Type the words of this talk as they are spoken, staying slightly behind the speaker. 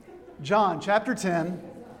John chapter 10,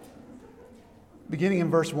 beginning in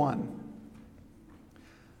verse 1.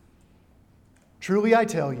 Truly I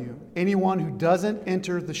tell you, anyone who doesn't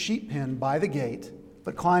enter the sheep pen by the gate,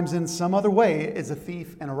 but climbs in some other way, is a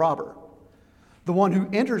thief and a robber. The one who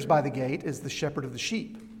enters by the gate is the shepherd of the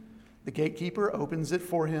sheep. The gatekeeper opens it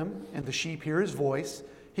for him, and the sheep hear his voice.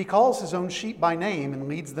 He calls his own sheep by name and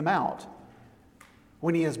leads them out.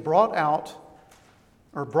 When he has brought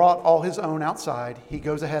all his own outside, he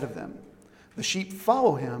goes ahead of them. The sheep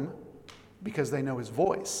follow him because they know his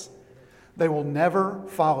voice. They will never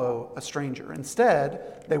follow a stranger.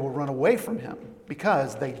 Instead, they will run away from him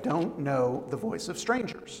because they don't know the voice of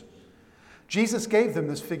strangers. Jesus gave them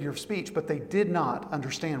this figure of speech, but they did not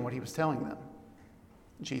understand what he was telling them.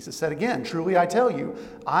 Jesus said again, "Truly I tell you,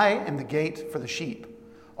 I am the gate for the sheep.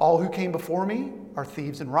 All who came before me are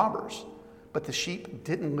thieves and robbers, but the sheep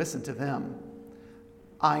didn't listen to them.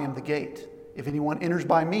 I am the gate. If anyone enters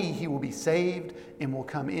by me, he will be saved and will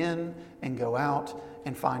come in and go out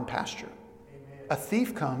and find pasture. Amen. A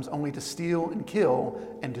thief comes only to steal and kill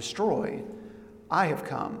and destroy. I have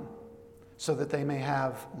come so that they may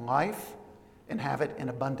have life and have it in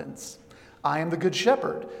abundance. I am the good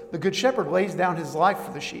shepherd. The good shepherd lays down his life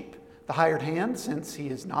for the sheep. The hired hand, since he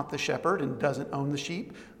is not the shepherd and doesn't own the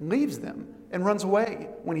sheep, leaves them and runs away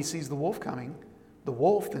when he sees the wolf coming. The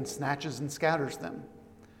wolf then snatches and scatters them.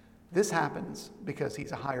 This happens because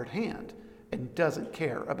he's a hired hand and doesn't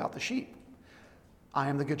care about the sheep. I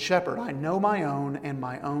am the good shepherd. I know my own, and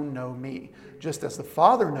my own know me, just as the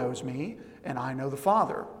Father knows me, and I know the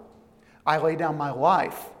Father. I lay down my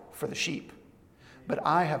life for the sheep. But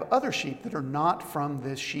I have other sheep that are not from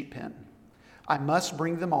this sheep pen. I must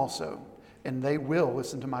bring them also, and they will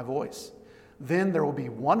listen to my voice. Then there will be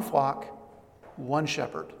one flock, one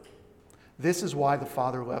shepherd. This is why the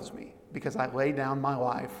Father loves me, because I lay down my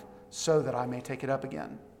life so that I may take it up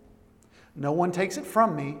again. No one takes it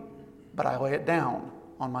from me, but I lay it down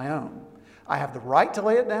on my own. I have the right to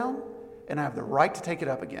lay it down, and I have the right to take it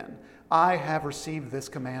up again. I have received this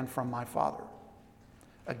command from my Father."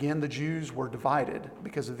 Again, the Jews were divided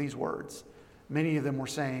because of these words. Many of them were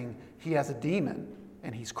saying, "He has a demon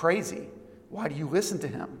and he's crazy. Why do you listen to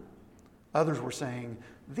him?" Others were saying,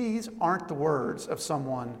 "These aren't the words of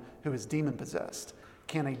someone who is demon-possessed.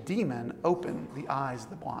 Can a demon open the eyes of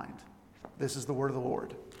the blind?" This is the word of the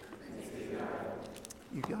Lord.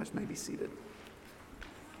 You guys may be seated.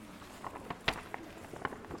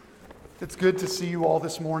 It's good to see you all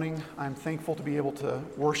this morning. I'm thankful to be able to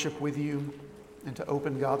worship with you and to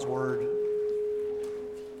open God's Word.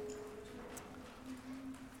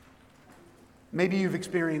 Maybe you've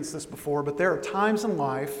experienced this before, but there are times in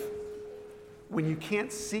life when you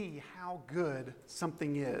can't see how good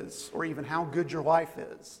something is, or even how good your life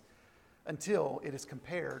is, until it is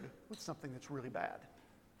compared with something that's really bad.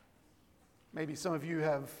 Maybe some of you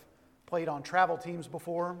have played on travel teams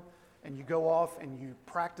before, and you go off and you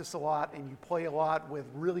practice a lot and you play a lot with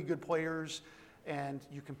really good players, and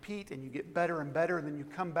you compete and you get better and better, and then you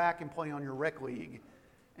come back and play on your rec league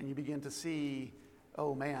and you begin to see,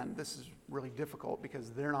 oh man, this is really difficult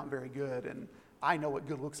because they're not very good and I know what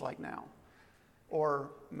good looks like now. Or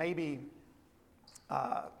maybe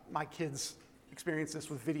my kids experience this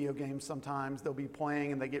with video games sometimes. They'll be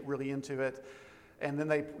playing and they get really into it, and then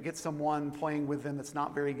they get someone playing with them that's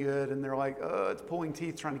not very good, and they're like, it's pulling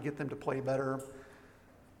teeth trying to get them to play better.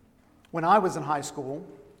 When I was in high school,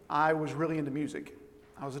 I was really into music.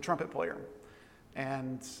 I was a trumpet player.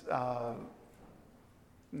 And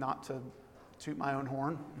not to toot my own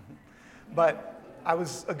horn, but I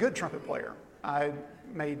was a good trumpet player. I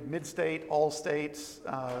made mid-state, all-state,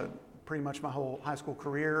 pretty much my whole high school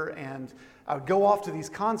career. And I would go off to these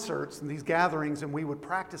concerts and these gatherings, and we would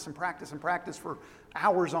practice and practice and practice for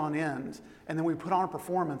hours on end. And then we put on a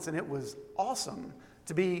performance, and it was awesome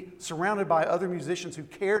to be surrounded by other musicians who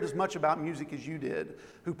cared as much about music as you did,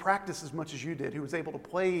 who practiced as much as you did, who was able to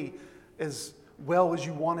play as well as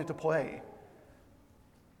you wanted to play.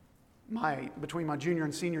 Between my junior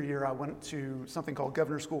and senior year, I went to something called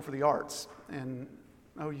Governor's School for the Arts. And,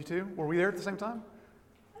 oh, you too? Were we there at the same time?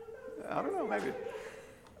 I don't know, maybe.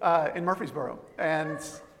 In Murfreesboro. And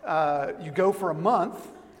you go for a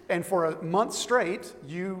month, and for a month straight,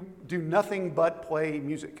 you do nothing but play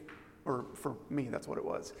music. Or for me, that's what it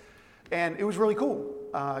was. And it was really cool.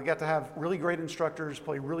 I got to have really great instructors,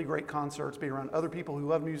 play really great concerts, be around other people who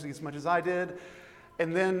love music as much as I did.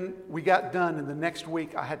 And then we got done, and the next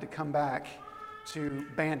week I had to come back to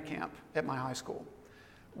band camp at my high school,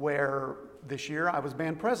 where this year I was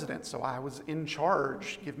band president, so I was in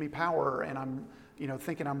charge, give me power, and I'm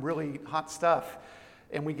thinking I'm really hot stuff.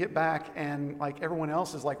 And we get back and like everyone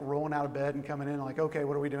else is like rolling out of bed and coming in like, okay,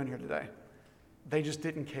 what are we doing here today? They just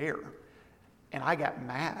didn't care. And I got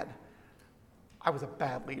mad. I was a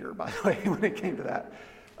bad leader, by the way, when it came to that.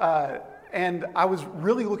 And I was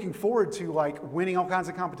really looking forward to like winning all kinds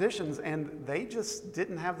of competitions, and they just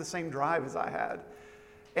didn't have the same drive as I had.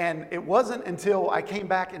 And it wasn't until I came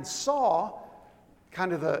back and saw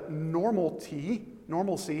kind of the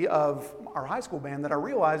normalcy of our high school band that I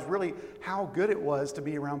realized really how good it was to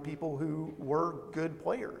be around people who were good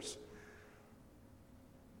players.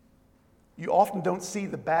 You often don't see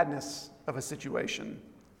the badness of a situation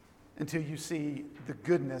until you see the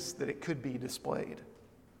goodness that it could be displayed.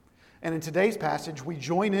 And in today's passage, we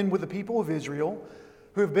join in with the people of Israel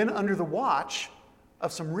who have been under the watch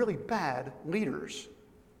of some really bad leaders.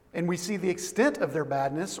 And we see the extent of their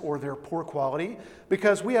badness or their poor quality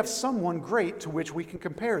because we have someone great to which we can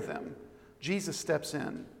compare them. Jesus steps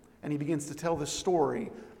in and he begins to tell the story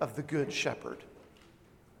of the Good Shepherd.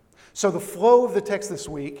 So the flow of the text this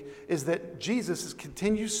week is that Jesus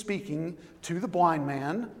continues speaking to the blind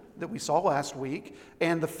man that we saw last week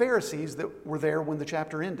and the Pharisees that were there when the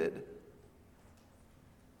chapter ended.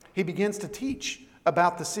 He begins to teach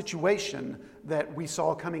about the situation that we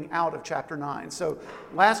saw coming out of chapter 9. So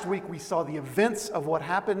last week we saw the events of what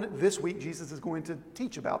happened. This week Jesus is going to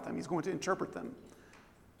teach about them. He's going to interpret them.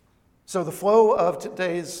 So the flow of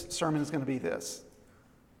today's sermon is going to be this.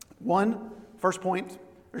 First point,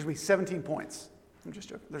 there's going to be 17 points. I'm just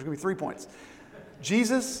joking. There's going to be 3 points.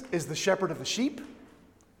 Jesus is the shepherd of the sheep.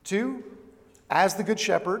 2, as the good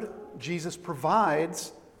shepherd, Jesus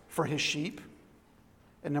provides for his sheep.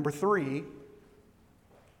 And number 3,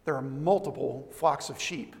 there are multiple flocks of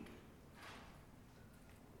sheep.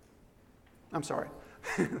 I'm sorry,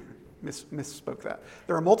 misspoke that.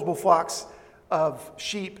 There are multiple flocks of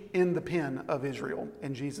sheep in the pen of Israel,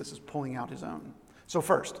 and Jesus is pulling out his own. So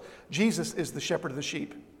first, Jesus is the shepherd of the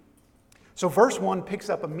sheep. So verse 1 picks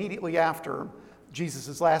up immediately after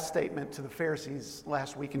Jesus' last statement to the Pharisees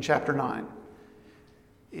last week in chapter 9.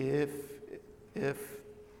 If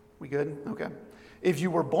we good? Okay. If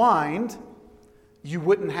you were blind, you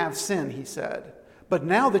wouldn't have sin, he said. But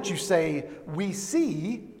now that you say, we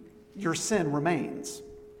see, your sin remains.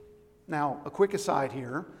 Now, a quick aside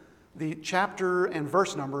here. The chapter and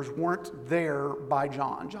verse numbers weren't there by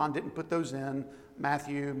John. John didn't put those in.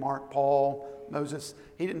 Matthew, Mark, Paul, Moses.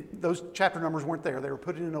 Those chapter numbers weren't there. They were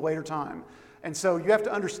put in a later time. And so you have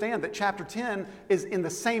to understand that chapter 10 is in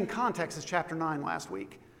the same context as chapter 9 last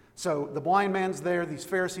week. So the blind man's there, these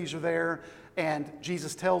Pharisees are there, and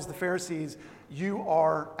Jesus tells the Pharisees, you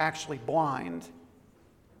are actually blind.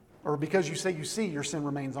 Or because you say you see, your sin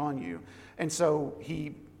remains on you. And so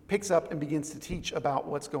he picks up and begins to teach about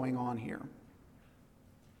what's going on here.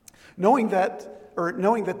 Knowing that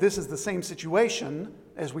this is the same situation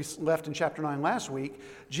as we left in chapter 9 last week,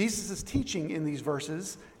 Jesus' teaching in these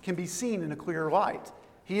verses can be seen in a clear light.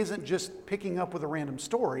 He isn't just picking up with a random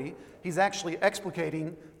story. He's actually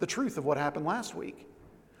explicating the truth of what happened last week.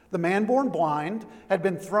 The man born blind had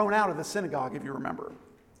been thrown out of the synagogue, if you remember.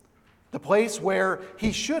 The place where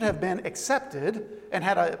he should have been accepted and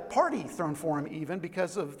had a party thrown for him even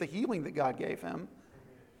because of the healing that God gave him.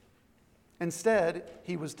 Instead,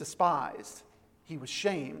 he was despised. He was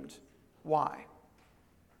shamed. Why?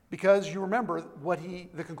 Because you remember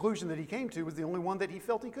the conclusion that he came to was the only one that he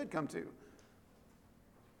felt he could come to.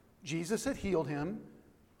 Jesus had healed him.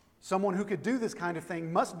 Someone who could do this kind of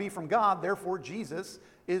thing must be from God, therefore Jesus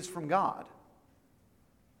is from God.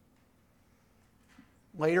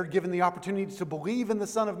 Later, given the opportunity to believe in the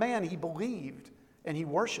Son of Man, he believed and he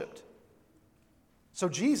worshiped. So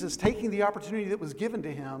Jesus, taking the opportunity that was given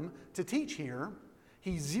to him to teach here,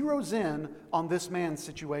 he zeroes in on this man's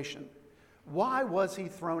situation. Why was he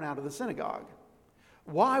thrown out of the synagogue?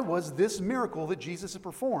 Why was this miracle that Jesus had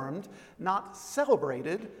performed not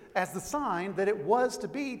celebrated as the sign that it was to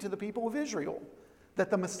be to the people of Israel, that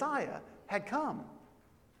the Messiah had come?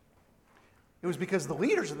 It was because the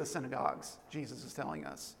leaders of the synagogues, Jesus is telling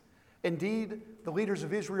us, indeed, the leaders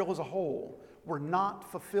of Israel as a whole, were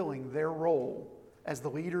not fulfilling their role as the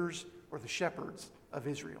leaders or the shepherds of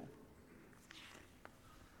Israel.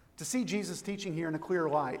 To see Jesus teaching here in a clear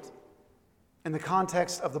light, in the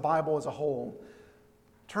context of the Bible as a whole,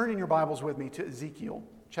 turn in your Bibles with me to Ezekiel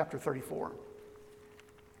chapter 34.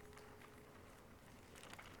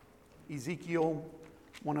 Ezekiel,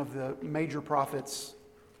 one of the major prophets.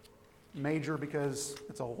 Major because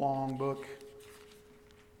it's a long book.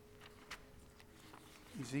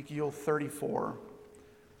 Ezekiel 34.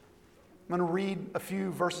 I'm going to read a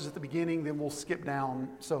few verses at the beginning, then we'll skip down.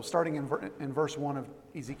 So starting in verse 1 of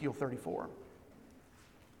Ezekiel 34.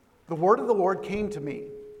 The word of the Lord came to me,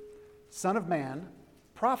 Son of man,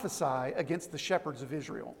 prophesy against the shepherds of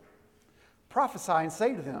Israel. Prophesy and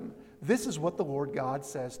say to them, this is what the Lord God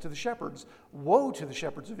says to the shepherds. Woe to the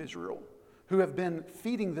shepherds of Israel, who have been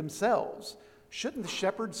feeding themselves. Shouldn't the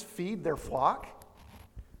shepherds feed their flock?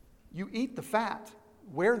 You eat the fat,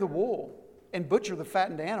 wear the wool, and butcher the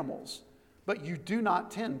fattened animals, but you do not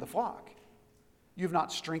tend the flock. You have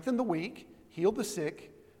not strengthened the weak, healed the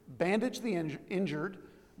sick, bandaged the injured,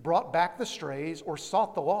 brought back the strays, or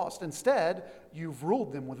sought the lost. Instead, you've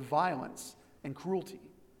ruled them with violence and cruelty.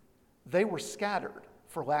 They were scattered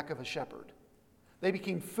for lack of a shepherd. They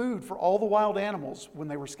became food for all the wild animals when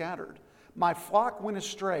they were scattered. My flock went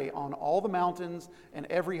astray on all the mountains and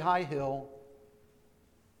every high hill.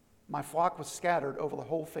 My flock was scattered over the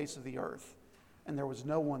whole face of the earth, and there was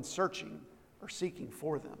no one searching or seeking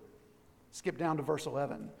for them. Skip down to verse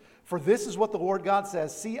 11. For this is what the Lord God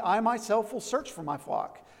says, see, I myself will search for my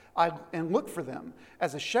flock and look for them.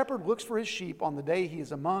 As a shepherd looks for his sheep on the day he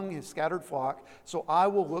is among his scattered flock, so I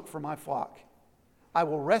will look for my flock. I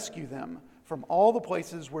will rescue them from all the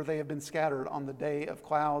places where they have been scattered on the day of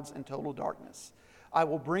clouds and total darkness. I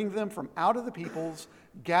will bring them from out of the peoples,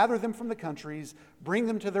 gather them from the countries, bring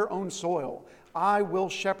them to their own soil. I will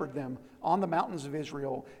shepherd them on the mountains of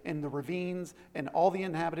Israel, in the ravines, and all the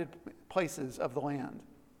inhabited places of the land.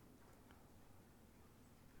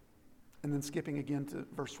 And then skipping again to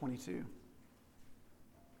verse 22.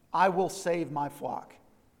 I will save my flock.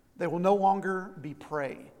 They will no longer be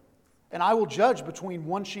prey. And I will judge between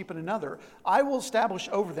one sheep and another. I will establish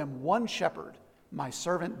over them one shepherd, my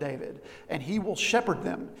servant David, and he will shepherd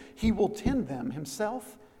them. He will tend them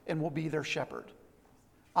himself and will be their shepherd.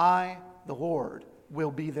 I, the Lord,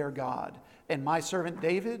 will be their God, and my servant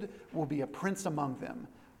David will be a prince among them.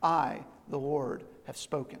 I, the Lord, have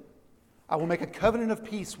spoken. I will make a covenant of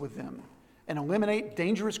peace with them and eliminate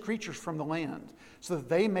dangerous creatures from the land, so that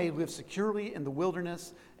they may live securely in the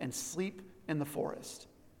wilderness and sleep in the forest.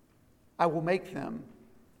 I will make them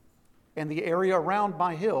and the area around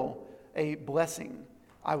my hill a blessing.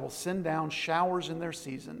 I will send down showers in their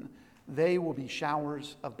season. They will be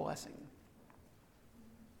showers of blessing.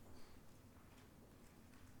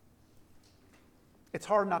 It's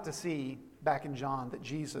hard not to see back in John that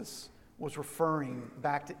Jesus was referring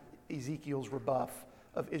back to Ezekiel's rebuff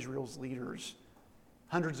of Israel's leaders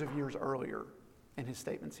hundreds of years earlier in his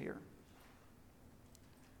statements here.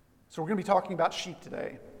 So we're going to be talking about sheep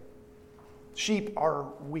today. Sheep are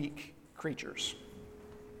weak creatures.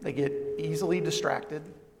 They get easily distracted,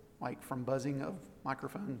 like from buzzing of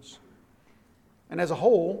microphones. And as a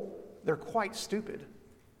whole, they're quite stupid.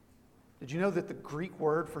 Did you know that the Greek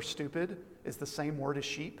word for stupid is the same word as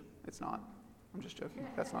sheep? It's not. I'm just joking.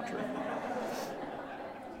 That's not true.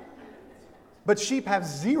 But sheep have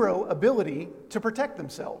zero ability to protect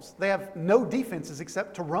themselves. They have no defenses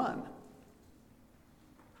except to run.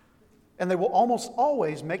 And they will almost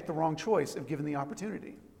always make the wrong choice if given the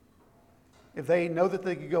opportunity. If they know that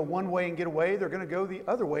they could go one way and get away, they're going to go the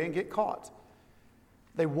other way and get caught.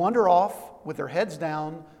 They wander off with their heads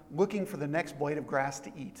down, looking for the next blade of grass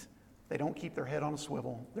to eat. They don't keep their head on a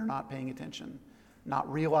swivel. They're not paying attention,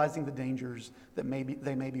 not realizing the dangers that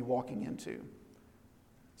they may be walking into.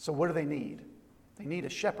 So what do they need? They need a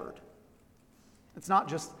shepherd. It's not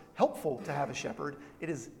just helpful to have a shepherd, it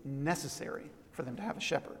is necessary for them to have a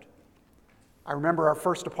shepherd. I remember our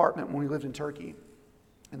first apartment when we lived in Turkey,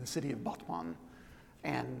 in the city of Batman.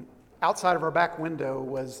 And outside of our back window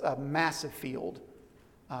was a massive field.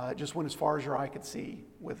 It just went as far as your eye could see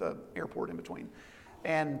with an airport in between.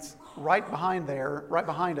 And right behind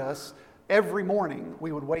us, every morning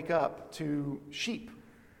we would wake up to sheep.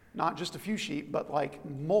 Not just a few sheep, but like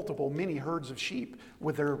multiple, many herds of sheep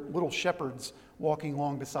with their little shepherds walking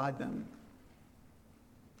along beside them.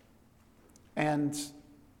 And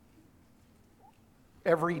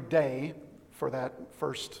every day for that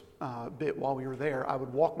first bit while we were there, I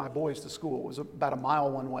would walk my boys to school. It was about a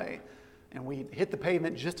mile one way. And we'd hit the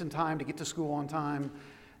pavement just in time to get to school on time.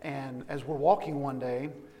 And as we're walking one day,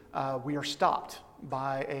 we are stopped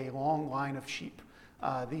by a long line of sheep.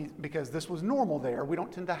 Because this was normal there. We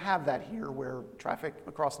don't tend to have that here where traffic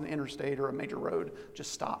across an interstate or a major road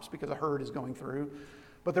just stops because a herd is going through.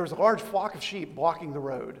 But there was a large flock of sheep blocking the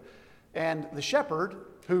road. And the shepherd,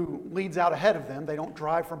 who leads out ahead of them, they don't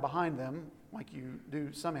drive from behind them like you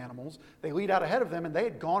do some animals. They lead out ahead of them, and they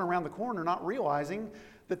had gone around the corner not realizing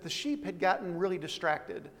that the sheep had gotten really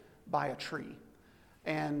distracted by a tree.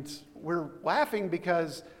 And we're laughing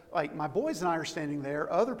because like my boys and I are standing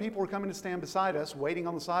there, other people are coming to stand beside us, waiting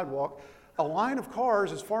on the sidewalk. A line of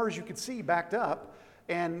cars, as far as you could see, backed up,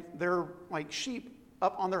 and they're like sheep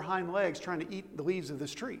up on their hind legs trying to eat the leaves of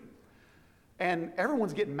this tree. And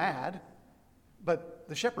everyone's getting mad, but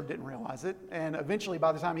the shepherd didn't realize it. And eventually,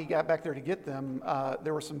 by the time he got back there to get them,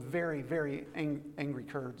 there were some very, very angry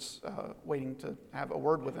Kurds waiting to have a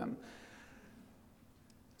word with him.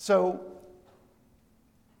 So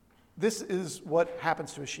this is what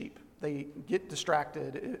happens to a sheep. They get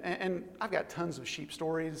distracted. And I've got tons of sheep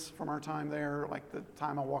stories from our time there, like the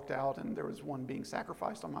time I walked out and there was one being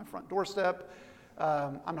sacrificed on my front doorstep.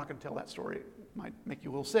 I'm not going to tell that story. It might make you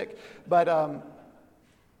a little sick. But,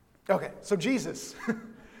 okay, so Jesus,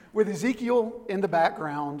 with Ezekiel in the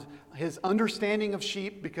background, his understanding of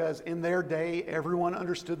sheep, because in their day everyone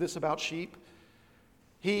understood this about sheep,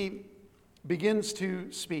 he begins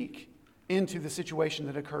to speak into the situation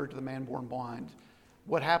that occurred to the man born blind,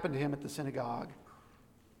 what happened to him at the synagogue.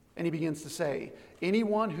 And he begins to say,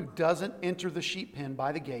 anyone who doesn't enter the sheep pen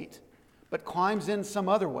by the gate, but climbs in some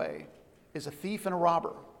other way, is a thief and a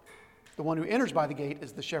robber. The one who enters by the gate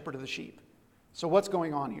is the shepherd of the sheep. So what's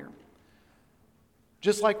going on here?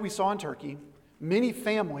 Just like we saw in Turkey, many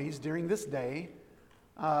families during this day,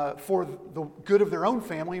 for the good of their own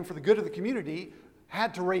family and for the good of the community,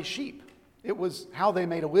 had to raise sheep. It was how they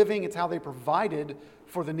made a living. It's how they provided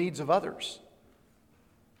for the needs of others.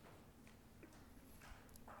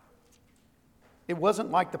 It wasn't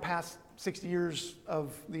like the past 60 years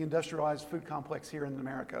of the industrialized food complex here in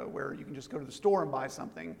America, where you can just go to the store and buy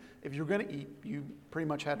something. If you're going to eat, you pretty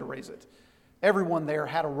much had to raise it. Everyone there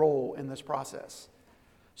had a role in this process.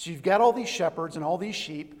 So you've got all these shepherds and all these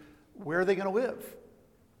sheep. Where are they going to live?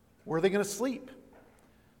 Where are they going to sleep?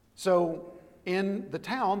 So in the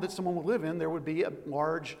town that someone would live in, there would be a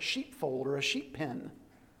large sheepfold or a sheep pen.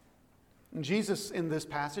 And Jesus in this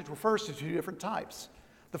passage refers to two different types.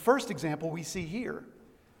 The first example we see here.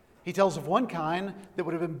 He tells of one kind that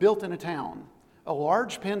would have been built in a town, a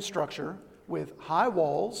large pen structure with high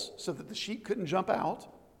walls so that the sheep couldn't jump out,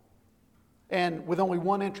 and with only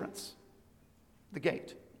one entrance, the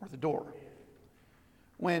gate or the door.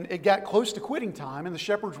 When it got close to quitting time and the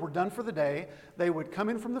shepherds were done for the day, they would come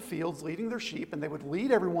in from the fields leading their sheep, and they would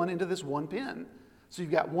lead everyone into this one pen. So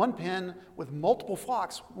you've got one pen with multiple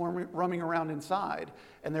flocks roaming around inside,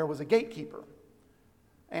 and there was a gatekeeper.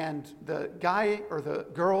 And the guy or the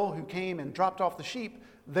girl who came and dropped off the sheep,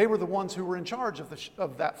 they were the ones who were in charge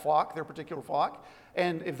of that flock, their particular flock.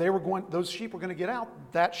 And if those sheep were going to get out,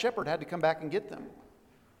 that shepherd had to come back and get them.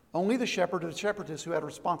 Only the shepherd or the shepherdess who had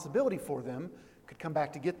responsibility for them could come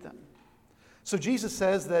back to get them. So Jesus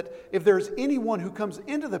says that if there's anyone who comes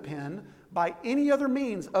into the pen by any other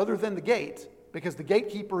means other than the gate, because the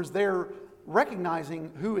gatekeeper is there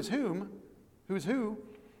recognizing who is whom, who's who,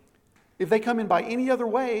 if they come in by any other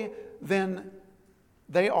way, then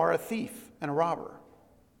they are a thief and a robber.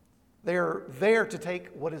 They are there to take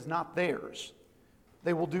what is not theirs.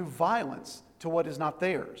 They will do violence to what is not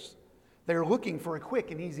theirs. They are looking for a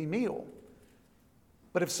quick and easy meal.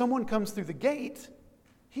 But if someone comes through the gate,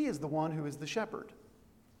 he is the one who is the shepherd.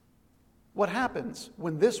 What happens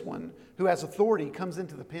when this one, who has authority, comes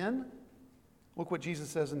into the pen? Look what Jesus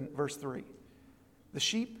says in verse 3. The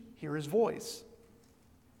sheep hear his voice.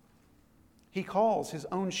 He calls his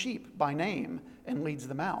own sheep by name and leads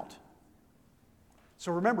them out.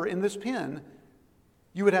 So remember, in this pen,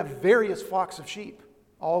 you would have various flocks of sheep,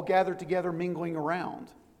 all gathered together, mingling around.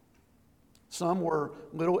 Some were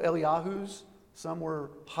little Eliahus, some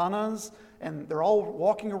were Hannas, and they're all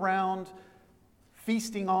walking around,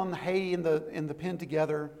 feasting on hay in the pen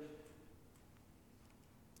together.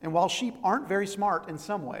 And while sheep aren't very smart in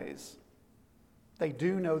some ways, they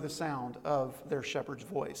do know the sound of their shepherd's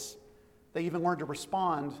voice. They even learn to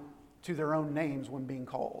respond to their own names when being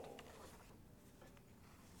called.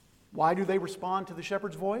 Why do they respond to the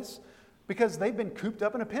shepherd's voice? Because they've been cooped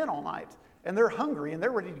up in a pen all night, and they're hungry, and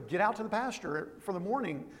they're ready to get out to the pasture for the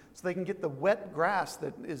morning so they can get the wet grass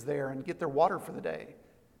that is there and get their water for the day.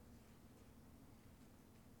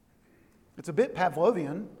 It's a bit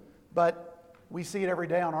Pavlovian, but we see it every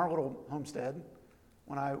day on our little homestead.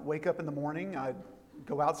 When I wake up in the morning, I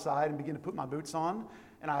go outside and begin to put my boots on,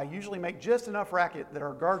 and I usually make just enough racket that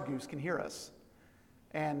our guard goose can hear us.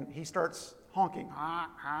 And he starts honking,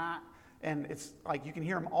 and it's like you can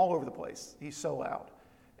hear him all over the place. He's so loud.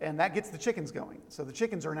 And that gets the chickens going. So the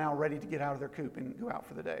chickens are now ready to get out of their coop and go out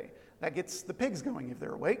for the day. That gets the pigs going if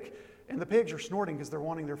they're awake, and the pigs are snorting because they're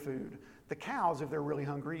wanting their food. The cows, if they're really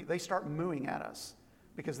hungry, they start mooing at us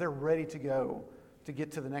because they're ready to go to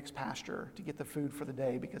get to the next pasture, to get the food for the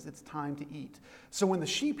day, because it's time to eat. So when the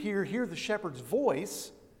sheep hear the shepherd's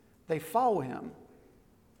voice, they follow him.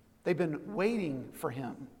 They've been waiting for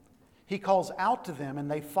him. He calls out to them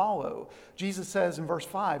and they follow. Jesus says in verse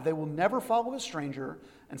 5, they will never follow a stranger.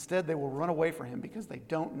 Instead, they will run away from him because they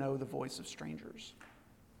don't know the voice of strangers.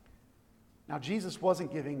 Now, Jesus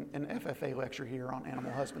wasn't giving an FFA lecture here on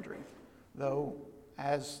animal husbandry, though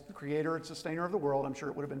as the creator and sustainer of the world, I'm sure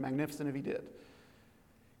it would have been magnificent if he did.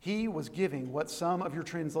 He was giving what some of your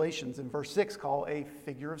translations in verse 6 call a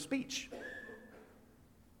figure of speech.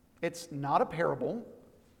 It's not a parable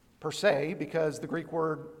per se, because the Greek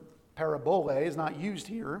word parabole is not used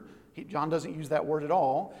here. John doesn't use that word at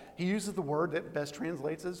all. He uses the word that best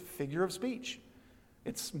translates as figure of speech.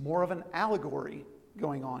 It's more of an allegory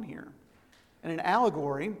going on here. And an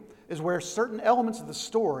allegory is where certain elements of the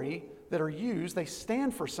story that are used, they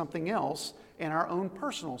stand for something else in our own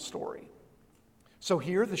personal story. So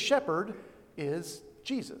here the shepherd is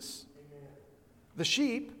Jesus. The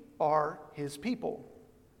sheep are his people,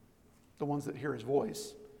 the ones that hear his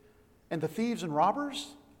voice. And the thieves and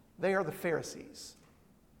robbers, they are the Pharisees.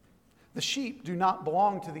 The sheep do not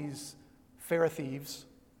belong to these fair thieves.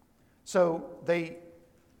 So they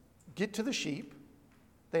get to the sheep,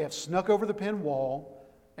 they have snuck over the pen wall,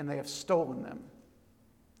 and they have stolen them.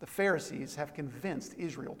 The Pharisees have convinced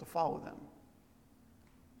Israel to follow them.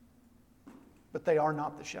 But they are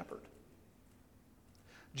not the shepherd.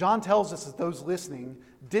 John tells us that those listening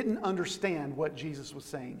didn't understand what Jesus was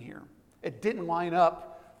saying here. It didn't line up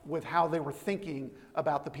with how they were thinking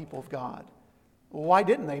about the people of God. Why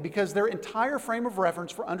didn't they? Because their entire frame of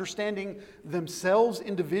reference for understanding themselves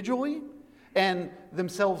individually and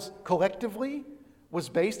themselves collectively was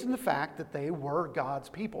based in the fact that they were God's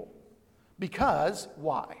people. Because,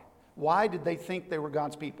 why? Why did they think they were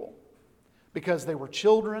God's people? Because they were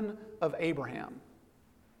children of Abraham.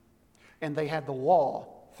 And they had the law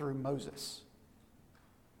through Moses.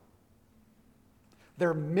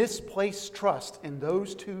 Their misplaced trust in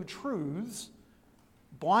those two truths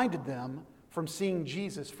blinded them from seeing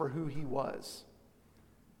Jesus for who he was.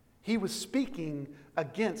 He was speaking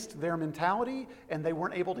against their mentality, and they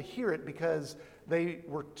weren't able to hear it because they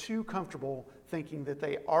were too comfortable thinking that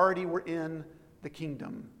they already were in the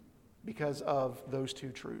kingdom because of those two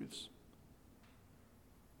truths.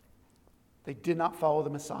 They did not follow the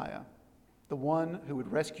Messiah, the one who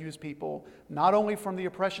would rescue his people, not only from the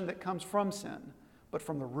oppression that comes from sin, but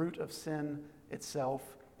from the root of sin itself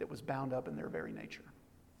that was bound up in their very nature.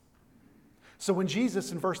 So when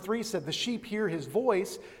Jesus in verse 3 said the sheep hear his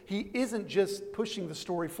voice, he isn't just pushing the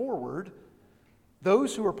story forward.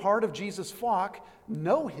 Those who are part of Jesus' flock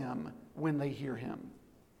know him when they hear him.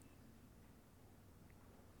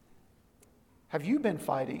 Have you been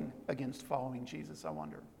fighting against following Jesus, I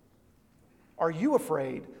wonder? Are you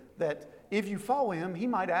afraid that if you follow him, he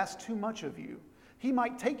might ask too much of you? He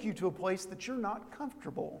might take you to a place that you're not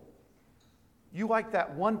comfortable. You like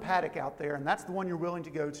that one paddock out there, and that's the one you're willing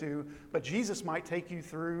to go to, but Jesus might take you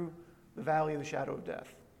through the valley of the shadow of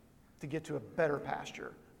death to get to a better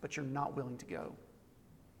pasture, but you're not willing to go.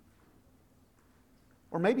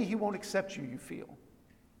 Or maybe he won't accept you, you feel.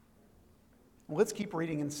 Well, let's keep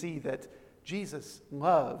reading and see that Jesus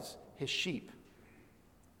loves his sheep,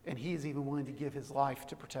 and he is even willing to give his life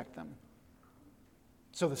to protect them.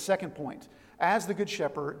 So the second point, as the good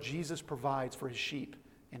shepherd, Jesus provides for his sheep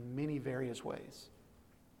in many various ways.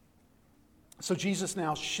 So Jesus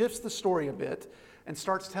now shifts the story a bit and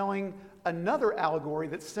starts telling another allegory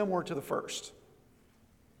that's similar to the first.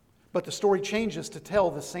 But the story changes to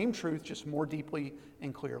tell the same truth just more deeply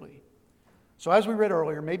and clearly. So as we read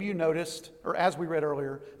earlier, maybe you noticed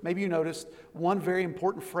one very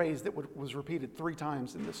important phrase that was repeated 3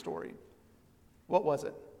 times in this story. What was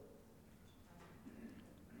it?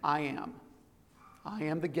 I am. I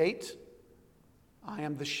am the gate. I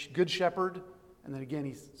am the good shepherd. And then again,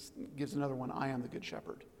 he gives another one, I am the good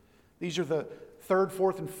shepherd. These are the 3rd,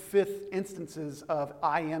 4th, and 5th instances of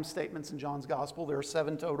I am statements in John's gospel. There are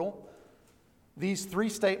 7 total. These 3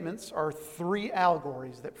 statements are 3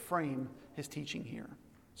 allegories that frame his teaching here.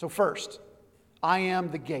 So first, I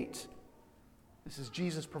am the gate. This is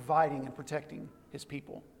Jesus providing and protecting his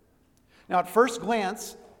people. Now, at first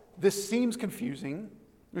glance, this seems confusing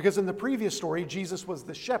because in the previous story, Jesus was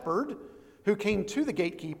the shepherd who came to the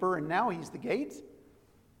gatekeeper, and now he's the gate.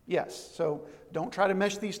 Yes, so don't try to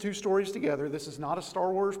mesh these 2 stories together. This is not a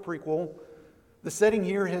Star Wars prequel. The setting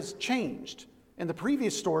here has changed. In the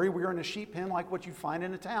previous story, we were in a sheep pen like what you find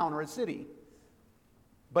in a town or a city.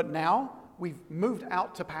 But now, we've moved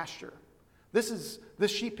out to pasture. This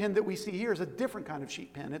sheep pen that we see here is a different kind of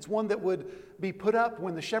sheep pen. It's one that would be put up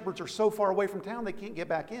when the shepherds are so far away from town they can't get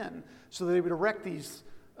back in. So they would erect these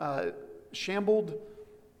shambled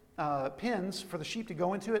pens for the sheep to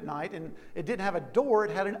go into at night, and it didn't have a door,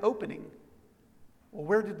 it had an opening. Well,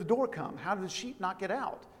 where did the door come? How did the sheep not get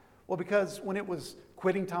out? Well, because when it was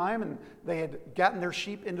quitting time and they had gotten their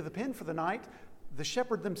sheep into the pen for the night, the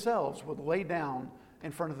shepherd themselves would lay down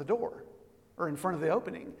in front of the door or in front of the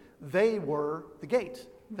opening. They were the gate.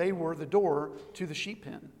 They were the door to the sheep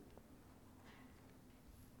pen.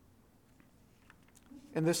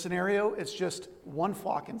 In this scenario, it's just one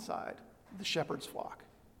flock inside, the shepherd's flock.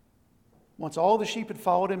 Once all the sheep had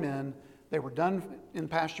followed him in, they were done in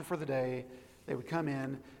pasture for the day, they would come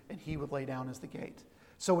in and he would lay down as the gate.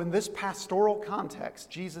 So in this pastoral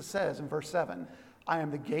context, Jesus says in verse 7, I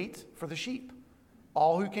am the gate for the sheep.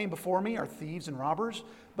 All who came before me are thieves and robbers,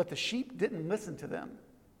 but the sheep didn't listen to them.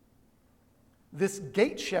 This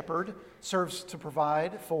gate shepherd serves to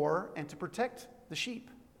provide for and to protect the sheep.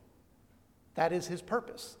 That is his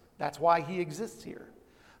purpose. That's why he exists here.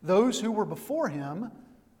 Those who were before him,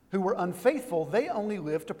 who were unfaithful, they only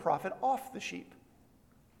lived to profit off the sheep.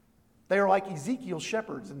 They are like Ezekiel's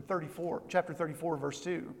shepherds in chapter 34, verse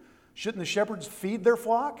 2. Shouldn't the shepherds feed their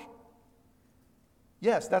flock?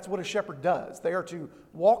 Yes, that's what a shepherd does. They are to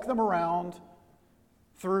walk them around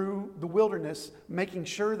through the wilderness, making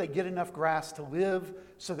sure they get enough grass to live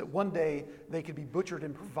so that one day they could be butchered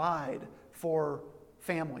and provide for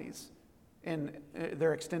families and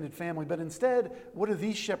their extended family. But instead, what do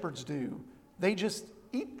these shepherds do? They just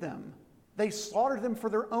eat them. They slaughter them for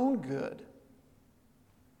their own good.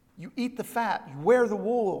 You eat the fat, you wear the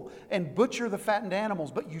wool, and butcher the fattened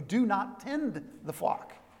animals, but you do not tend the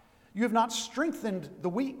flock. You have not strengthened the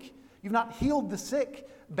weak. You've not healed the sick,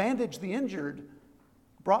 bandaged the injured,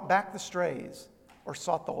 brought back the strays, or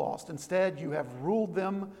sought the lost. Instead, you have ruled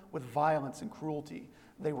them with violence and cruelty.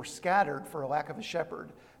 They were scattered for a lack of a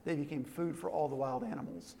shepherd. They became food for all the wild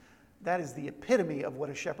animals. That is the epitome of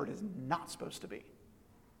what a shepherd is not supposed to be.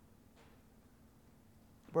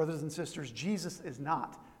 Brothers and sisters, Jesus is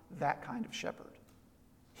not that kind of shepherd.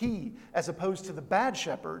 He, as opposed to the bad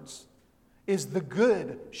shepherds, is the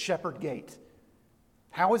good shepherd gate.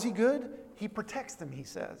 How is he good? He protects them, he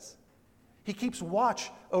says. He keeps watch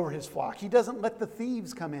over his flock. He doesn't let the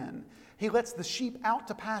thieves come in. He lets the sheep out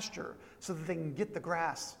to pasture so that they can get the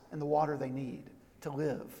grass and the water they need to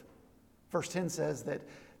live. Verse 10 says that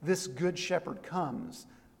this good shepherd comes.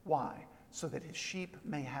 Why? So that his sheep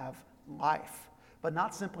may have life. But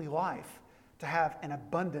not simply life, to have an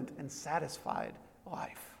abundant and satisfied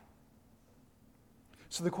life.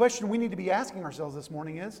 So the question we need to be asking ourselves this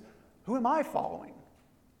morning is, who am I following?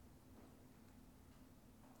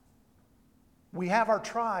 We have our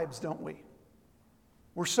tribes, don't we?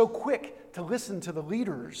 We're so quick to listen to the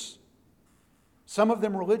leaders. Some of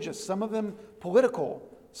them religious, some of them political,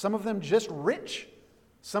 some of them just rich.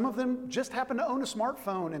 Some of them just happen to own a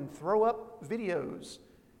smartphone and throw up videos.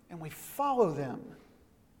 And we follow them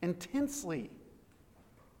intensely.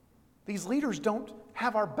 These leaders don't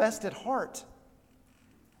have our best at heart.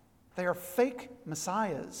 They are fake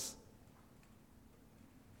messiahs.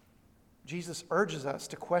 Jesus urges us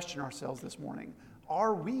to question ourselves this morning.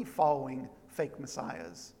 Are we following fake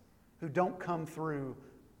messiahs who don't come through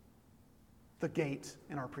the gate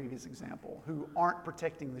in our previous example, who aren't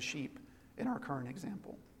protecting the sheep in our current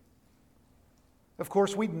example? Of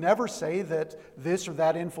course, we'd never say that this or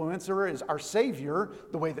that influencer is our Savior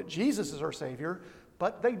the way that Jesus is our Savior,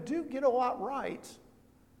 but they do get a lot right.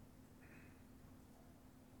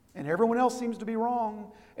 And everyone else seems to be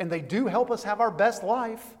wrong. And they do help us have our best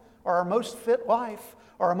life, or our most fit life,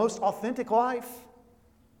 or our most authentic life.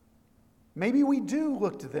 Maybe we do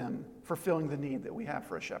look to them for filling the need that we have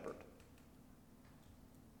for a shepherd.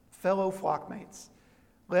 Fellow flockmates,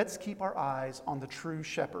 let's keep our eyes on the true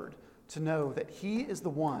shepherd to know that he is the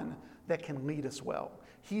one that can lead us well.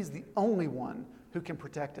 He's the only one who can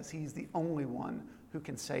protect us. He's the only one who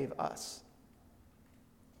can save us.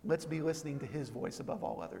 Let's be listening to his voice above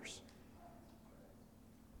all others.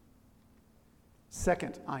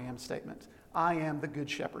 Second I am statement. I am the good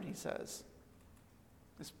shepherd, he says.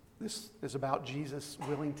 This is about Jesus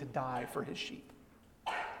willing to die for his sheep.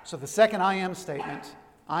 So the second I am statement,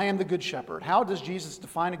 I am the good shepherd. How does Jesus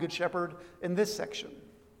define a good shepherd in this section?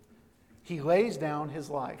 He lays down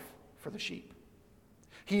his life for the sheep.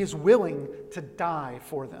 He is willing to die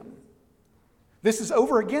for them. This is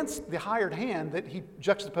over against the hired hand that he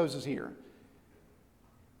juxtaposes here.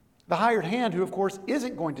 The hired hand who, of course,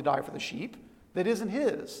 isn't going to die for the sheep, that isn't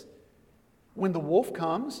his. When the wolf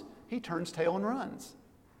comes, he turns tail and runs.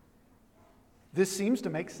 This seems to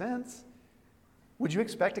make sense. Would you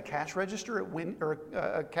expect a cash register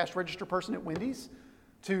a cash register person at Wendy's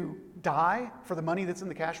to die for the money that's in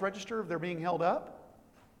the cash register if they're being held up?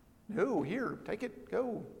 No, here, take it,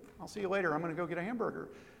 go. I'll see you later. I'm going to go get a hamburger.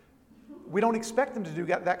 We don't expect them to do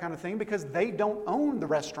that kind of thing because they don't own the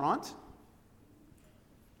restaurant.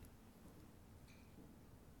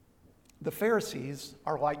 The Pharisees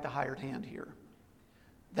are like the hired hand here.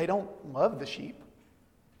 They don't love the sheep.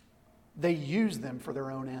 They use them for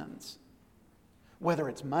their own ends. Whether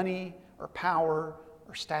it's money or power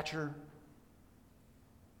or stature.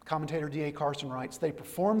 Commentator D.A. Carson writes, they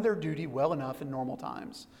perform their duty well enough in normal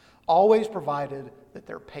times, always provided that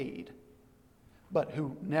they're paid, but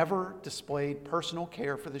who never displayed personal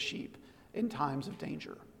care for the sheep in times of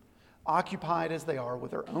danger, occupied as they are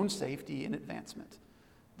with their own safety and advancement.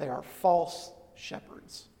 They are false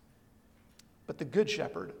shepherds. But the good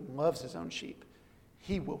shepherd loves his own sheep.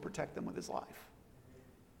 He will protect them with his life.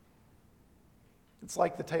 It's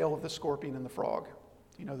like the tale of the scorpion and the frog.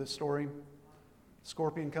 You know this story?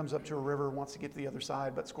 Scorpion comes up to a river, wants to get to the other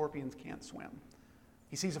side, but scorpions can't swim.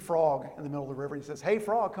 He sees a frog in the middle of the river. He says, "Hey,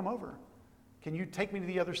 frog, come over. Can you take me to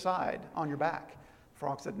the other side on your back?" The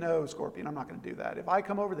frog said, "No, scorpion, I'm not going to do that. If I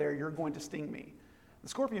come over there, you're going to sting me." The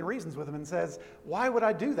scorpion reasons with him and says, "Why would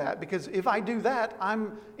I do that? Because if I do that,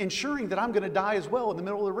 I'm ensuring that I'm going to die as well in the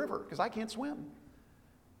middle of the river because I can't swim."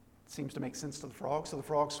 It seems to make sense to the frog. So the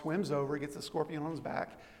frog swims over, gets the scorpion on his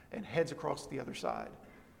back, and heads across to the other side.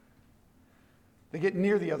 They get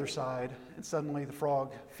near the other side, and suddenly the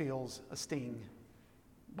frog feels a sting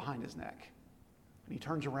behind his neck. And he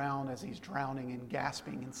turns around as he's drowning and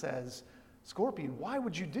gasping and says, "Scorpion, why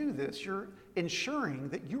would you do this? You're ensuring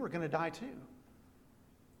that you are going to die too."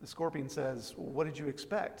 The scorpion says, "Well, what did you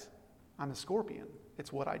expect? I'm a scorpion.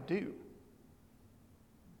 It's what I do."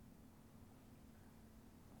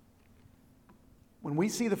 When we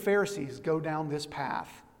see the Pharisees go down this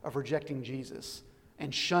path of rejecting Jesus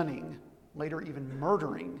and shunning, later even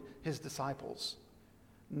murdering his disciples,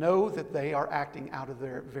 know that they are acting out of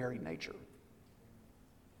their very nature.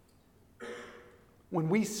 When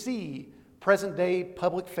we see present-day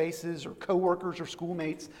public faces or co-workers or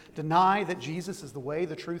schoolmates deny that Jesus is the way,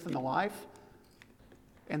 the truth, and the life,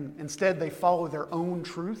 and instead they follow their own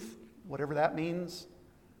truth, whatever that means,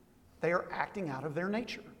 they are acting out of their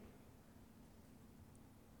nature.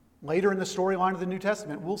 Later in the storyline of the New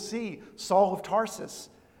Testament, we'll see Saul of Tarsus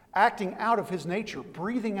acting out of his nature,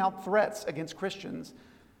 breathing out threats against Christians,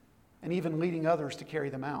 and even leading others to carry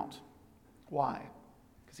them out. Why?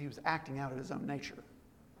 Because he was acting out of his own nature.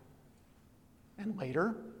 And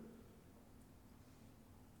later,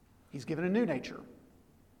 he's given a new nature,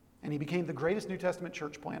 and he became the greatest New Testament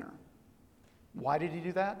church planner. Why did he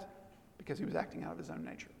do that? Because he was acting out of his own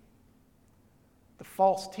nature. The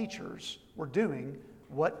false teachers were doing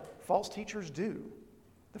what false teachers do.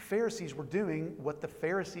 The Pharisees were doing what the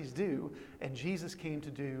Pharisees do, and Jesus came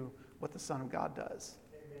to do what the Son of God does.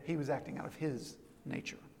 He was acting out of his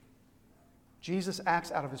nature. Jesus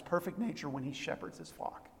acts out of his perfect nature when he shepherds his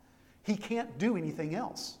flock. He can't do anything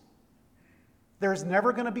else. There's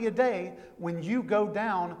never going to be a day when you go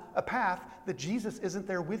down a path that Jesus isn't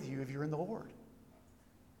there with you if you're in the Lord.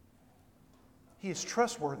 He is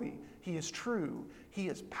trustworthy. He is true. He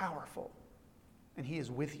is powerful. And he is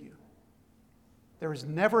with you. There is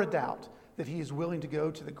never a doubt that he is willing to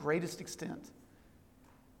go to the greatest extent,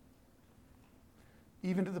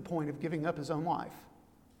 even to the point of giving up his own life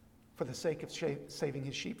for the sake of saving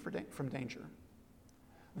his sheep from danger.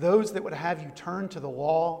 Those that would have you turn to the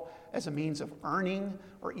law as a means of earning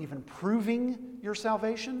or even proving your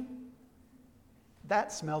salvation,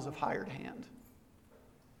 that smells of hired hand.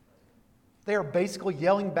 They are basically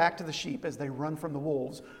yelling back to the sheep as they run from the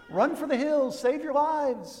wolves, "Run for the hills, save your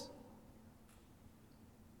lives."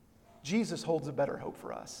 Jesus holds a better hope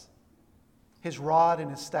for us. His rod and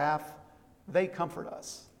his staff, they comfort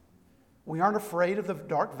us. We aren't afraid of the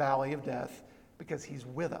dark valley of death because he's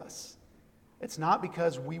with us. It's not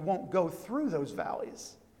because we won't go through those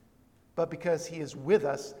valleys, but because he is with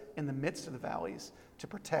us in the midst of the valleys to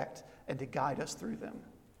protect and to guide us through them.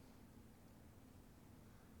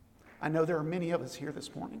 I know there are many of us here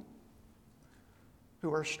this morning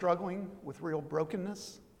who are struggling with real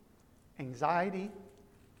brokenness, anxiety,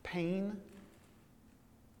 pain.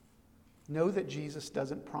 Know that Jesus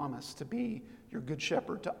doesn't promise to be your good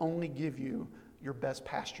shepherd, to only give you your best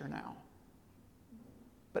pasture now.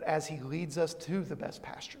 But as he leads us to the best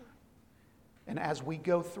pasture, and as we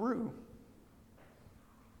go through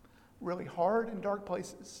really hard and dark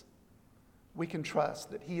places, we can trust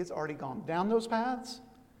that he has already gone down those paths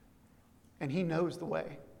and he knows the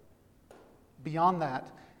way. Beyond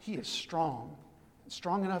that, he is strong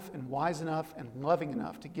enough and wise enough and loving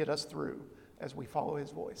enough to get us through as we follow his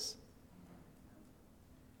voice.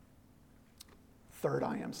 Third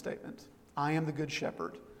I am statement. I am the good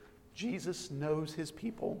shepherd. Jesus knows his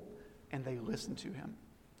people and they listen to him.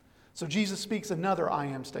 So Jesus speaks another I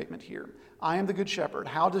am statement here. I am the good shepherd.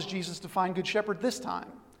 How does Jesus define good shepherd this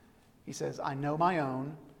time? He says, I know my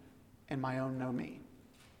own, and my own know me.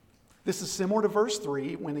 This is similar to verse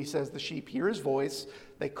 3 when he says the sheep hear his voice.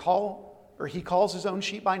 He calls his own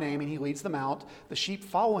sheep by name and he leads them out. The sheep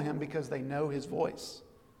follow him because they know his voice.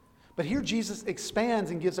 But here Jesus expands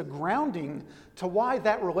and gives a grounding to why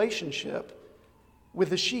that relationship with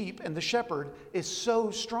the sheep and the shepherd is so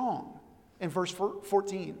strong. In verse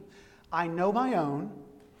 14, I know my own,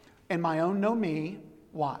 and my own know me.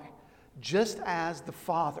 Why? Just as the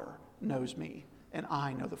Father knows me, and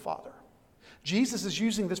I know the Father. Jesus is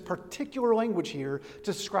using this particular language here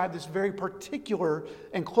to describe this very particular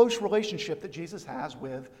and close relationship that Jesus has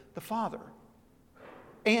with the Father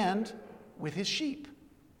and with his sheep.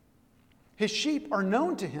 His sheep are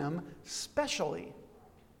known to him specially,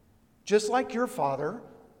 just like your Father,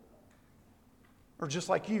 or just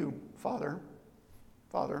like you, Father,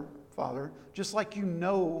 just like you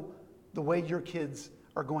know the way your kids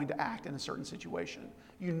are going to act in a certain situation.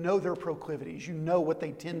 You know their proclivities. You know what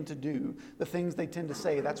they tend to do, the things they tend to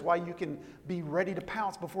say. That's why you can be ready to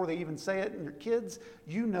pounce before they even say it. And your kids,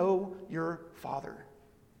 you know your Father.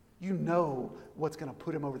 You know what's going to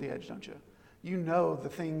put him over the edge, don't you? You know the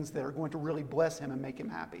things that are going to really bless him and make him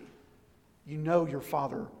happy. You know your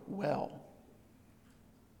Father well.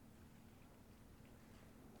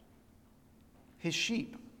 His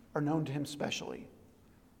sheep are known to him specially.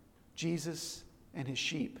 Jesus and his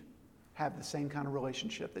sheep have the same kind of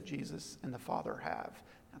relationship that Jesus and the Father have.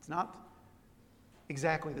 It's not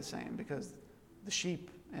exactly the same because the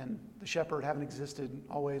sheep and the shepherd haven't existed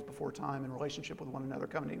always before time in relationship with one another,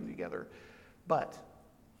 coming together. But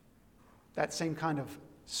that same kind of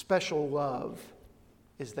special love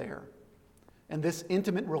is there. And this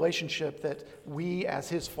intimate relationship that we as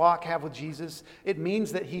his flock have with Jesus, it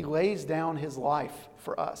means that he lays down his life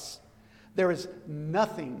for us. There is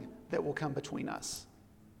nothing that will come between us.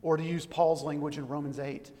 Or to use Paul's language in Romans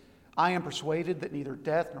 8, I am persuaded that neither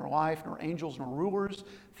death nor life nor angels nor rulers,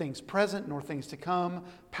 things present nor things to come,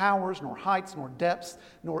 powers nor heights nor depths,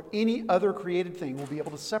 nor any other created thing will be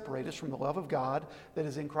able to separate us from the love of God that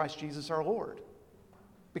is in Christ Jesus our Lord.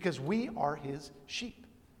 Because we are his sheep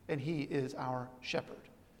and he is our shepherd.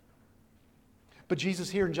 But Jesus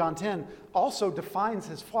here in John 10 also defines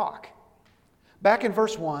his flock. Back in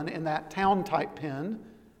verse 1, in that town-type pen,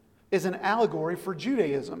 is an allegory for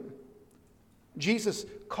Judaism. Jesus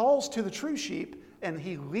calls to the true sheep and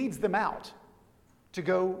he leads them out to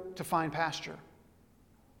go to find pasture.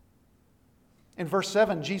 In verse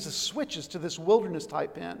 7, Jesus switches to this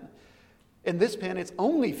wilderness-type pen. In this pen, it's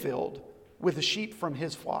only filled with the sheep from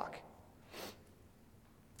his flock.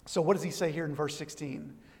 So what does he say here in verse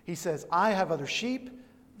 16? He says, I have other sheep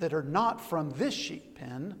that are not from this sheep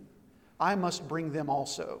pen. I must bring them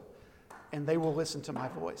also, and they will listen to my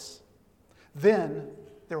voice. Then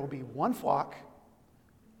there will be one flock,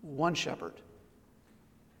 one shepherd.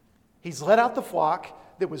 He's let out the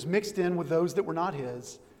flock that was mixed in with those that were not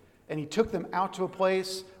his, and he took them out to a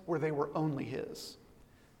place where they were only his.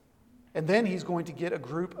 And then he's going to get a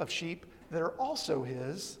group of sheep that are also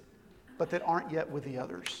his, but that aren't yet with the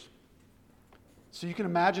others. So you can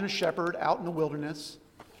imagine a shepherd out in the wilderness.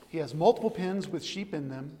 He has multiple pens with sheep in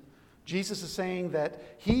them. Jesus is saying that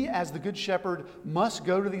he, as the good shepherd, must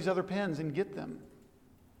go to these other pens and get them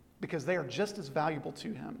because they are just as valuable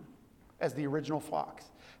to him as the original flocks.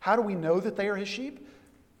 How do we know that they are his sheep?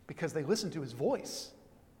 Because they listen to his voice.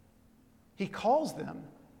 He calls them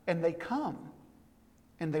and they come,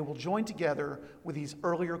 and they will join together with these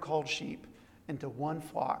earlier called sheep into one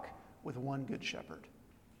flock with one good shepherd.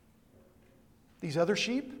 These other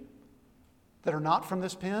sheep that are not from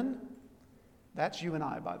this pen, that's you and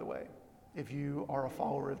I, by the way, if you are a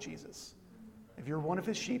follower of Jesus. If you're one of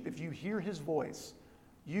his sheep, if you hear his voice,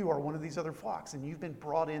 you are one of these other flocks, and you've been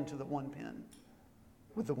brought into the one pen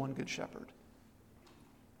with the one good shepherd.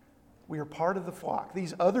 We are part of the flock.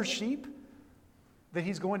 These other sheep that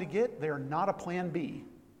he's going to get, they are not a plan B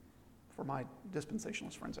for my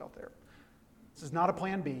dispensationalist friends out there. This is not a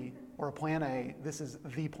plan B or a plan A. This is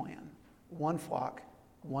the plan. One flock,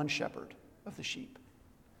 one shepherd of the sheep.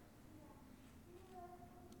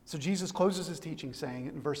 So Jesus closes his teaching saying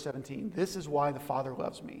in verse 17, this is why the Father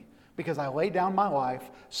loves me, because I lay down my life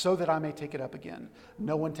so that I may take it up again.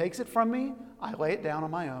 No one takes it from me. I lay it down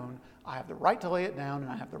on my own. I have the right to lay it down,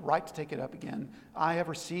 and I have the right to take it up again. I have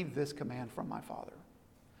received this command from my Father.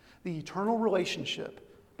 The eternal relationship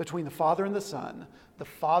between the Father and the Son, the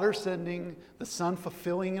Father sending, the Son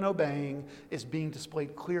fulfilling and obeying, is being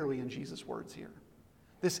displayed clearly in Jesus' words here.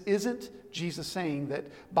 This isn't Jesus saying that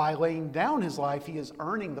by laying down his life, he is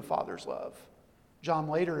earning the Father's love. John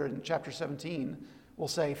later in chapter 17 will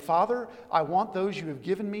say, Father, I want those you have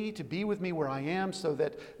given me to be with me where I am, so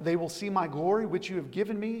that they will see my glory which you have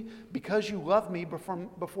given me, because you loved me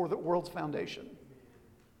before the world's foundation.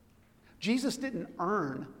 Jesus didn't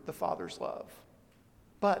earn the Father's love,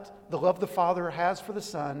 but the love the Father has for the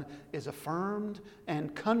Son is affirmed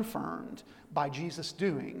and confirmed by Jesus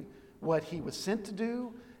doing what he was sent to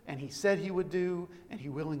do, and he said he would do, and he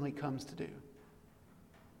willingly comes to do.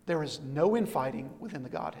 There is no infighting within the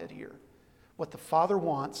Godhead here. What the Father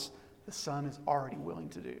wants, the Son is already willing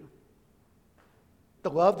to do. The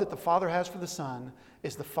love that the Father has for the Son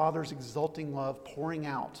is the Father's exulting love pouring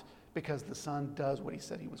out because the Son does what he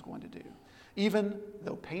said he was going to do. Even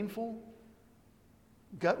though painful,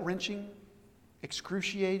 gut-wrenching,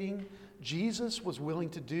 excruciating, Jesus was willing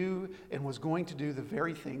to do and was going to do the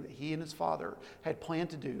very thing that he and his Father had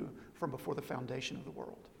planned to do from before the foundation of the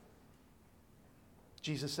world.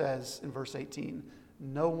 Jesus says in verse 18,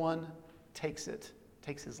 no one takes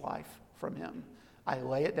his life from him. I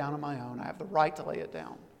lay it down on my own. I have the right to lay it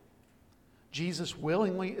down. Jesus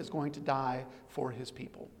willingly is going to die for his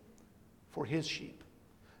people, for his sheep.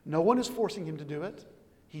 No one is forcing him to do it.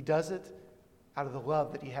 He does it out of the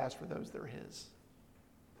love that he has for those that are his.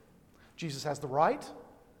 Jesus has the right,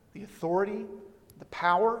 the authority, the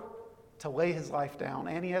power to lay his life down,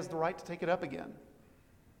 and he has the right to take it up again.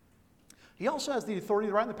 He also has the authority,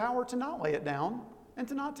 the right, and the power to not lay it down and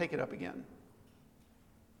to not take it up again.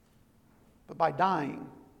 But by dying,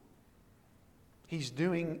 he's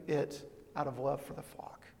doing it out of love for the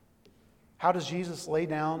flock. How does Jesus lay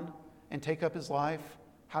down and take up his life?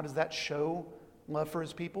 How does that show love for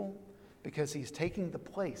his people? Because he's taking the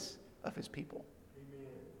place of his people. Amen.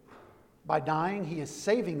 By dying, he is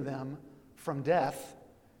saving them from death.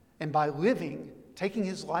 And by living, taking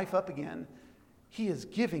his life up again, he is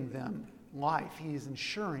giving them life. He is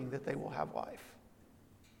ensuring that they will have life.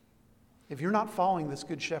 If you're not following this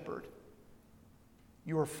good shepherd,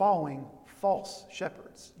 you are following false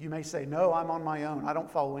shepherds. You may say, no, I'm on my own. I don't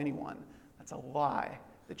follow anyone. That's a lie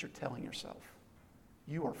that you're telling yourself.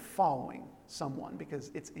 You are following someone because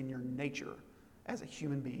it's in your nature as a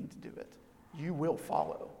human being to do it. You will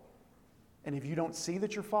follow. And if you don't see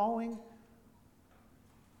that you're following,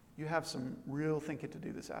 you have some real thinking to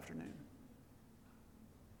do this afternoon.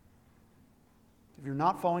 If you're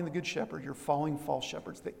not following the Good Shepherd, you're following false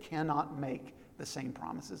shepherds that cannot make the same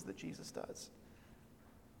promises that Jesus does.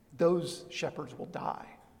 Those shepherds will die.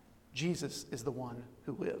 Jesus is the one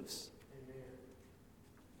who lives. Amen.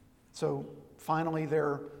 So finally,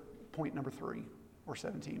 there, point number 3 or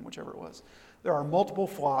 17, whichever it was. There are multiple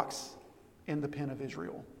flocks in the pen of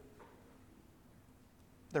Israel.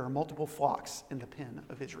 There are multiple flocks in the pen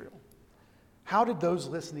of Israel. How did those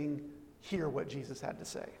listening hear what Jesus had to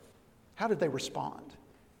say? How did they respond?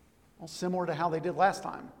 Well, similar to how they did last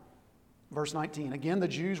time. Verse 19, again, the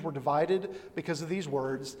Jews were divided because of these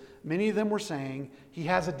words. Many of them were saying, he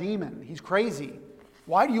has a demon. He's crazy.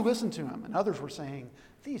 Why do you listen to him? And others were saying,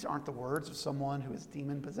 these aren't the words of someone who is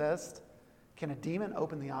demon-possessed. Can a demon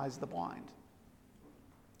open the eyes of the blind?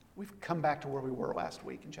 We've come back to where we were last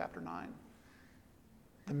week in chapter 9.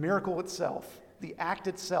 The miracle itself, the act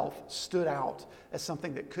itself, stood out as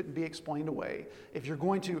something that couldn't be explained away. If you're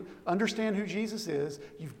going to understand who Jesus is,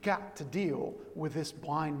 you've got to deal with this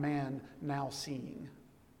blind man now seeing.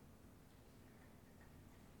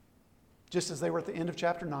 Just as they were at the end of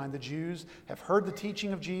chapter 9, the Jews have heard the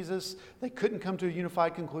teaching of Jesus. They couldn't come to a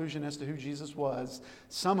unified conclusion as to who Jesus was.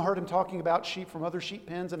 Some heard him talking about sheep from other sheep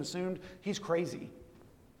pens and assumed he's crazy.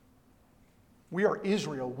 We are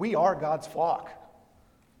Israel. We are God's flock.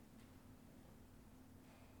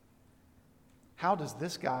 How does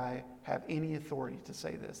this guy have any authority to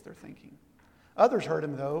say this? They're thinking. Others heard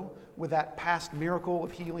him, though, with that past miracle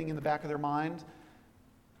of healing in the back of their mind.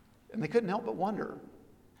 And they couldn't help but wonder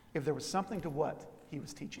if there was something to what he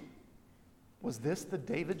was teaching. Was this the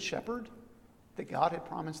David shepherd that God had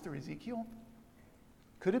promised through Ezekiel?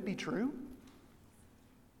 Could it be true?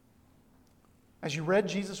 As you read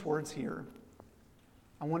Jesus' words here,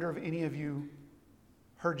 I wonder if any of you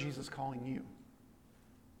heard Jesus calling you.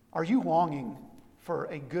 Are you longing for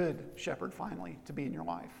a good shepherd finally to be in your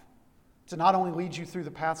life? To not only lead you through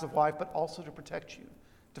the paths of life, but also to protect you,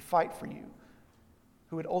 to fight for you,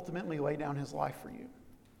 who would ultimately lay down his life for you,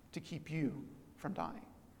 to keep you from dying?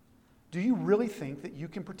 Do you really think that you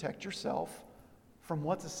can protect yourself from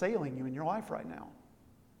what's assailing you in your life right now?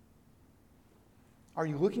 Are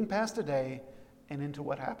you looking past today and into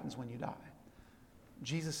what happens when you die?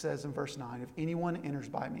 Jesus says in verse 9, if anyone enters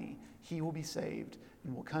by me, he will be saved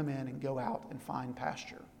and will come in and go out and find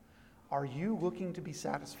pasture. Are you looking to be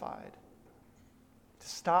satisfied? To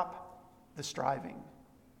stop the striving,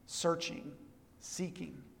 searching,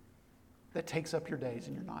 seeking that takes up your days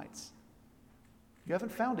and your nights. You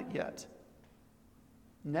haven't found it yet.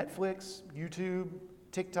 Netflix, YouTube,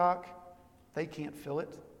 TikTok, they can't fill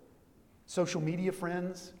it. Social media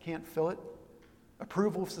friends can't fill it.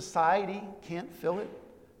 Approval of society can't fill it.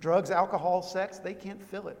 Drugs, alcohol, sex, they can't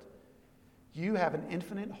fill it. You have an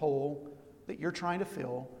infinite hole that you're trying to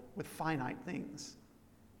fill with finite things.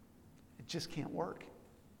 It just can't work.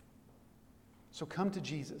 So come to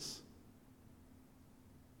Jesus.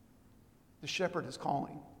 The shepherd is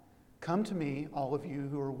calling. Come to me, all of you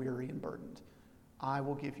who are weary and burdened. I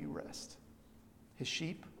will give you rest. His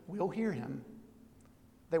sheep will hear him.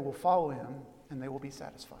 They will follow him, and they will be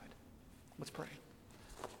satisfied. Let's pray.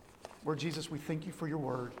 Lord Jesus, we thank you for your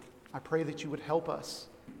word. I pray that you would help us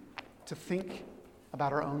to think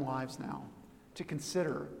about our own lives now, to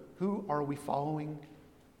consider who are we following.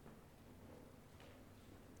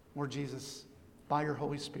 Lord Jesus, by your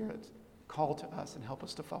Holy Spirit, call to us and help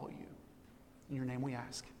us to follow you. In your name we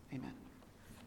ask. Amen.